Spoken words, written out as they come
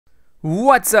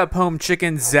What's up, home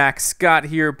chicken? Zack Scott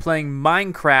here playing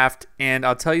Minecraft, and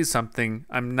I'll tell you something.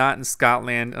 I'm not in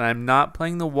Scotland, and I'm not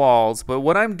playing the walls, but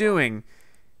what I'm doing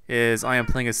is I am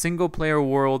playing a single-player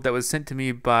world that was sent to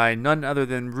me by none other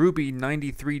than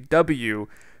Ruby93W,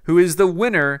 who is the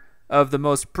winner of the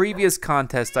most previous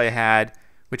contest I had,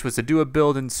 which was to do a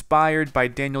build inspired by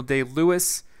Daniel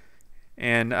Day-Lewis,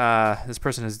 and this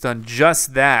person has done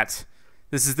just that.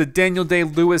 This is the Daniel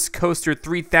Day-Lewis Coaster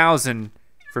 3000.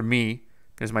 For me,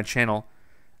 there's my channel.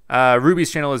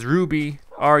 Ruby's channel is Ruby,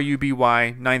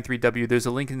 R-U-B-Y 93W. There's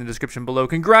a link in the description below.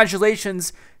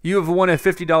 Congratulations, you have won a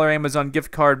 $50 Amazon gift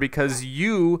card because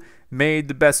you made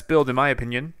the best build, in my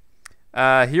opinion.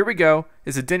 Here we go.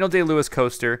 It's a Daniel Day-Lewis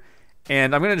coaster,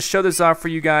 and I'm going to show this off for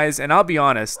you guys. And I'll be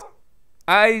honest,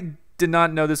 I did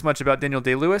not know this much about Daniel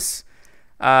Day-Lewis.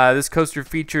 This coaster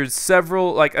features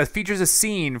features a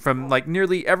scene from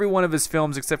nearly every one of his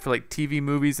films except for TV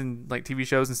movies and TV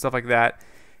shows and stuff like that.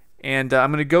 And I'm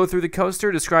gonna go through the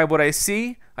coaster, describe what I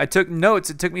see. I took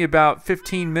notes. It took me about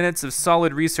 15 minutes of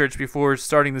solid research before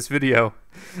starting this video.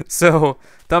 So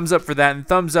thumbs up for that, and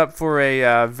thumbs up for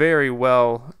a very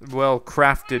well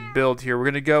crafted build here. We're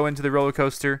gonna go into the roller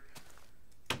coaster.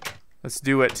 Let's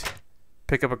do it.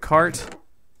 Pick up a cart,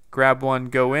 grab one,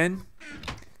 go in.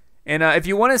 And if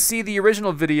you want to see the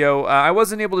original video, I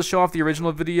wasn't able to show off the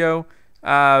original video,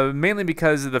 mainly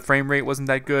because the frame rate wasn't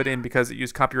that good and because it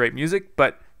used copyright music,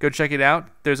 but go check it out.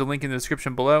 There's a link in the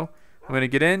description below. I'm going to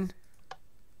get in.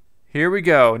 Here we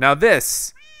go. Now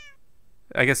this,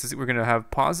 I guess we're going to have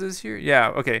pauses here. Yeah,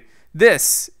 okay.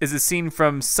 This is a scene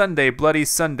from Sunday, Bloody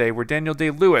Sunday, where Daniel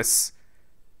Day-Lewis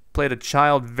played a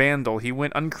child vandal. He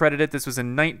went uncredited. This was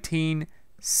in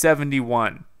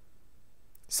 1971.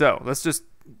 So let's just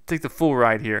take the full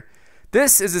ride here.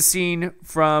 This is a scene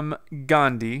from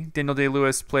Gandhi. Daniel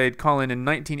Day-Lewis played Colin in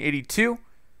 1982.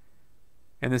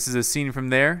 And this is a scene from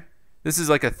there. This is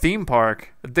like a theme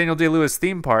park, a Daniel Day-Lewis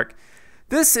theme park.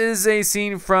 This is a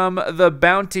scene from The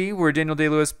Bounty, where Daniel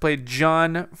Day-Lewis played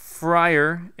John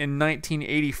Fryer in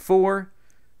 1984.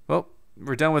 Well,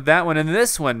 we're done with that one. And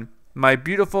this one, My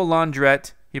Beautiful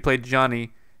Laundrette, he played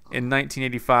Johnny in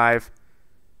 1985.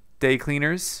 Day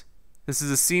Cleaners. This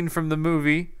is a scene from the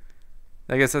movie.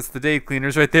 I guess that's the Day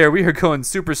Cleaners right there. We are going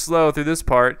super slow through this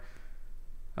part.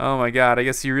 Oh my god, I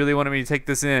guess you really wanted me to take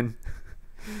this in.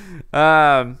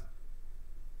 So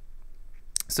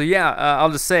yeah, I'll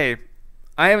just say,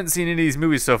 I haven't seen any of these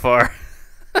movies so far.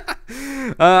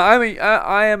 I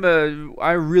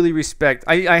really respect.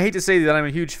 I hate to say that I'm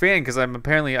a huge fan because I'm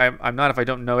not if I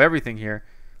don't know everything here.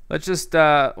 Let's just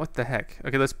what the heck?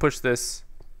 Okay, let's push this.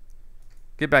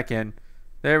 Get back in.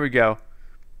 There we go.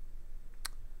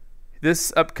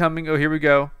 This upcoming, oh, here we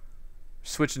go.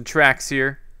 Switching tracks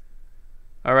here.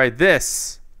 All right,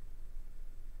 this.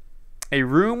 A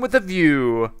Room with a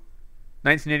View.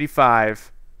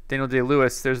 1985. Daniel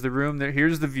Day-Lewis. There's the room there.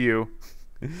 Here's the view.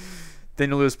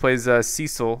 Daniel Lewis plays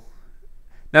Cecil.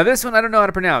 Now this one I don't know how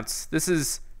to pronounce. This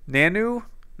is Nanu,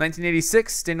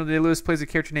 1986. Daniel Day-Lewis plays a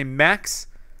character named Max.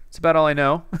 That's about all I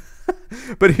know.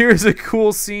 But here's a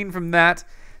cool scene from that.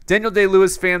 Daniel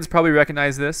Day-Lewis fans probably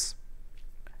recognize this.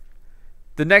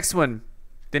 The next one,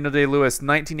 Daniel Day-Lewis,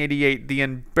 1988, The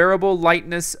Unbearable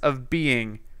Lightness of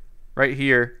Being, right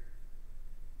here.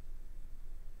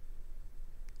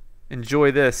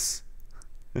 Enjoy this.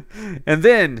 And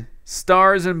then,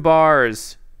 Stars and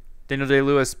Bars. Daniel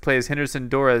Day-Lewis plays Henderson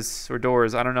Doors, I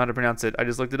don't know how to pronounce it. I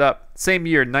just looked it up. Same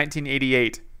year,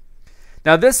 1988.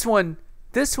 Now this one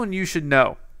you should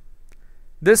know.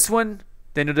 This one,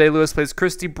 Daniel Day-Lewis plays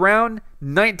Christy Brown,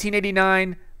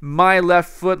 1989, My Left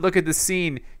Foot. Look at the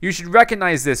scene. You should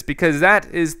recognize this because that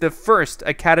is the first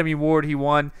Academy Award he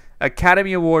won.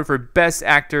 Academy Award for Best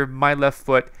Actor, My Left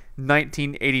Foot,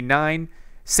 1989.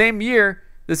 Same year,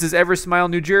 this is Ever Smile,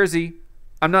 New Jersey.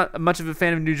 I'm not much of a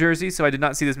fan of New Jersey, so I did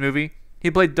not see this movie.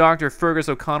 He played Dr. Fergus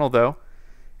O'Connell, though.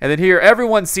 And then here,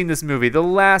 everyone's seen this movie, The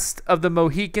Last of the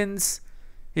Mohicans.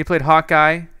 He played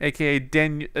Hawkeye, a.k.a.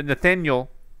 Nathaniel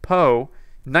Poe.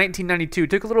 1992,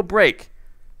 took a little break.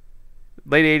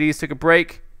 Late 80s, took a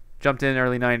break, jumped in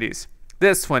early 90s.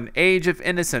 This one, Age of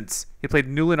Innocence. He played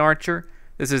Newland Archer.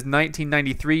 This is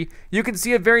 1993. You can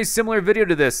see a very similar video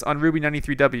to this on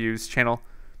Ruby93W's channel.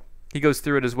 He goes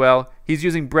through it as well. He's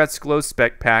using Brett's Glow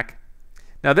Spec pack.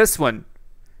 Now this one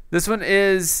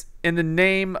is In the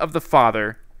Name of the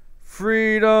Father.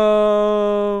 Freedom!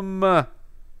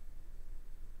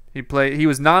 He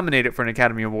was nominated for an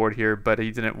Academy Award here, but he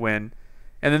didn't win.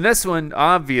 And then this one,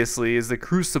 obviously, is The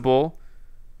Crucible,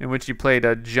 in which he played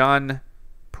John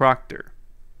Proctor.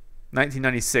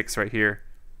 1996 right here.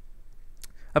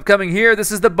 Upcoming here,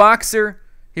 this is The Boxer.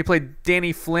 He played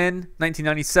Danny Flynn,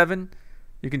 1997.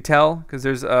 You can tell because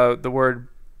there's the word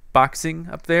boxing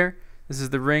up there. This is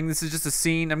the ring. This is just a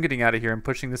scene. I'm getting out of here. I'm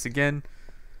pushing this again.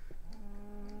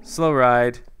 Slow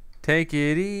ride. Take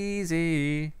it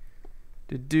easy.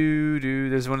 Do.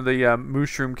 There's one of the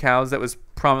mushroom cows that was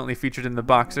prominently featured in The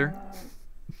Boxer.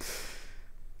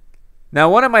 Now,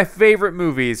 one of my favorite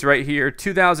movies right here,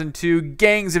 2002,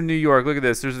 Gangs of New York. Look at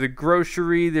this. There's the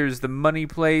grocery. There's the money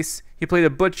place. He played a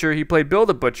butcher. He played Bill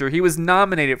the Butcher. He was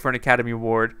nominated for an Academy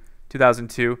Award,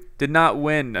 2002. Did not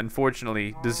win,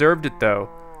 unfortunately. Deserved it, though.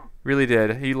 Really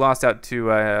did. He lost out to,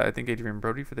 I think, Adrian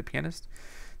Brody for The Pianist.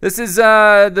 This is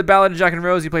The Ballad of Jack and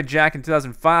Rose. He played Jack in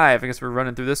 2005. I guess we're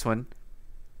running through this one.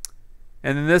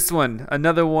 And then this one,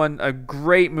 another one, a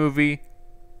great movie.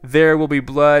 There Will Be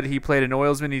Blood. He played an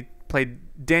oilsman. He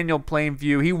played Daniel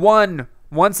Plainview. He won,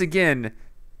 once again,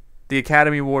 the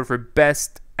Academy Award for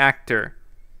Best Actor.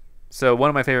 So one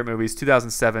of my favorite movies,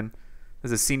 2007.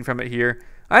 There's a scene from it here.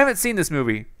 I haven't seen this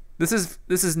movie. This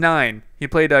is 9. He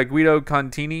played Guido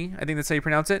Contini. I think that's how you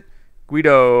pronounce it.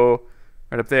 Guido,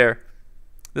 right up there.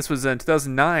 This was in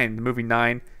 2009, the movie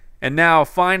 9. And now,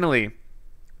 finally,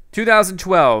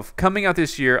 2012, coming out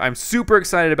this year. I'm super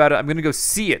excited about it. I'm going to go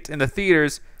see it in the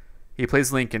theaters. He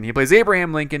plays Lincoln. He plays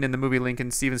Abraham Lincoln in the movie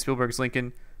Lincoln, Steven Spielberg's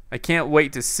Lincoln. I can't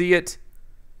wait to see it.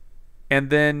 And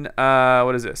then,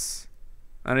 what is this?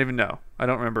 I don't even know. I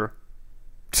don't remember.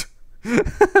 I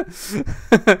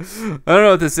don't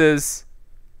know what this is.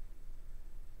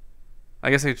 I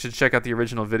guess I should check out the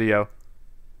original video.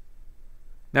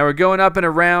 Now we're going up and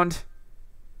around.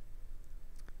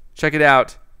 Check it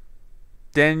out.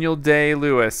 Daniel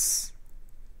Day-Lewis.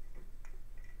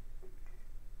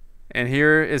 And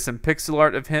here is some pixel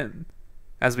art of him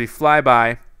as we fly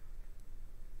by.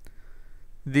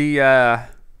 There's a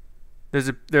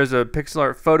pixel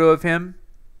art photo of him,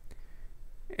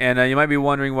 and you might be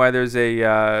wondering why there's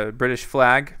a British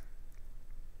flag.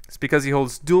 It's because he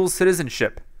holds dual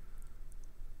citizenship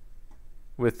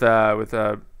with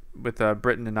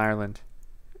Britain and Ireland.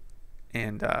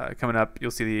 And coming up,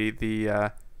 you'll see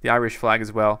the Irish flag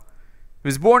as well. He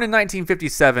was born in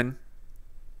 1957.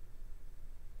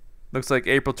 Looks like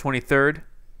April 23rd.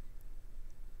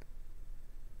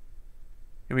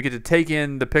 And we get to take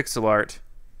in the pixel art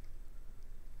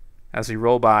as we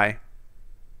roll by.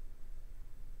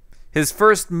 His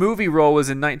first movie role was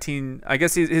in I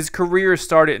guess his career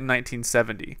started in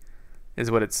 1970,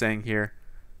 is what it's saying here.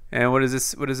 And what does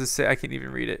this say? I can't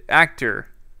even read it. Actor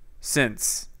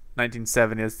since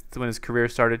 1970 is when his career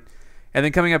started. And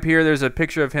then coming up here, there's a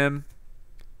picture of him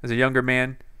as a younger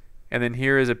man. And then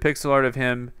here is a pixel art of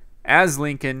him as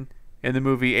Lincoln in the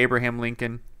movie Abraham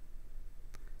Lincoln.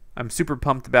 I'm super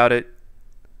pumped about it.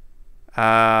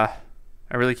 I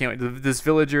really can't wait. This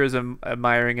villager is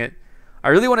admiring it. I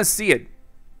really want to see it.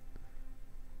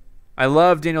 I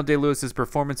love Daniel Day-Lewis's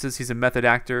performances. He's a method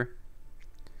actor.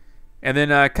 And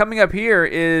then coming up here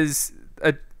is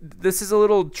this is a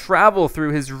little travel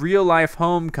through his real life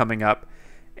home coming up.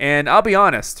 And I'll be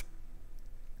honest,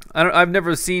 I've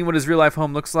never seen what his real life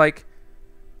home looks like.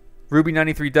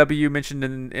 Ruby93W mentioned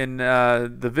in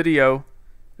the video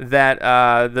that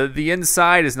the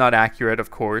inside is not accurate,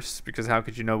 of course, because how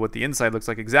could you know what the inside looks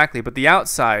like exactly? But the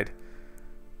outside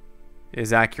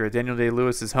is accurate. Daniel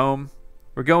Day-Lewis's home.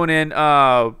 We're going in.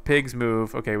 Oh, pigs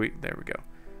move. Okay, there we go.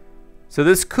 So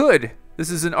this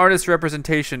is an artist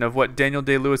representation of what Daniel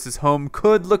Day-Lewis's home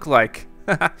could look like.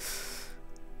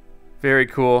 Very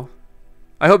cool.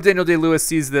 I hope Daniel Day-Lewis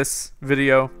sees this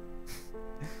video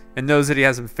and knows that he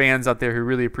has some fans out there who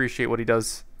really appreciate what he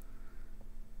does.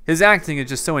 His acting is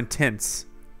just so intense,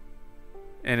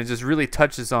 and it just really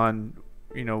touches on,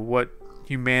 you know, what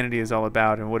humanity is all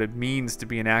about and what it means to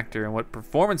be an actor and what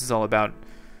performance is all about.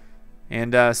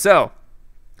 And so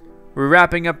we're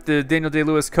wrapping up the Daniel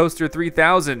Day-Lewis Coaster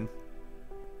 3000.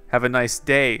 Have a nice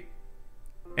day.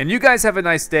 And you guys have a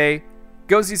nice day.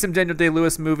 Go see some Daniel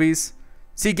Day-Lewis movies.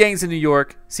 See Gangs in New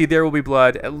York. See There Will Be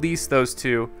Blood. At least those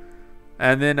two.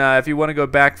 And then if you want to go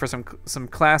back for some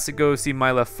classic, go see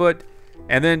My Left Foot.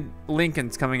 And then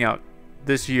Lincoln's coming out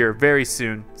this year, very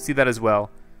soon. See that as well.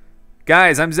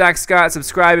 Guys, I'm ZackScott.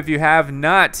 Subscribe if you have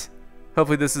not.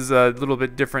 Hopefully this is a little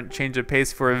bit different change of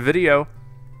pace for a video.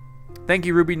 Thank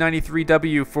you,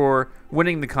 Ruby93W, for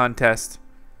winning the contest.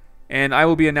 And I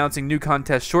will be announcing new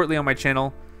contests shortly on my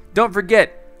channel. Don't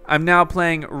forget, I'm now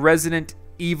playing Resident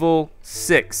Evil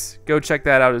 6. Go check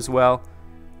that out as well.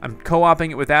 I'm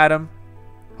co-oping it with Adam.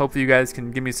 Hopefully you guys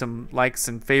can give me some likes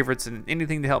and favorites and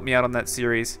anything to help me out on that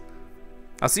series.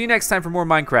 I'll see you next time for more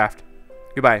Minecraft.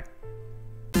 Goodbye.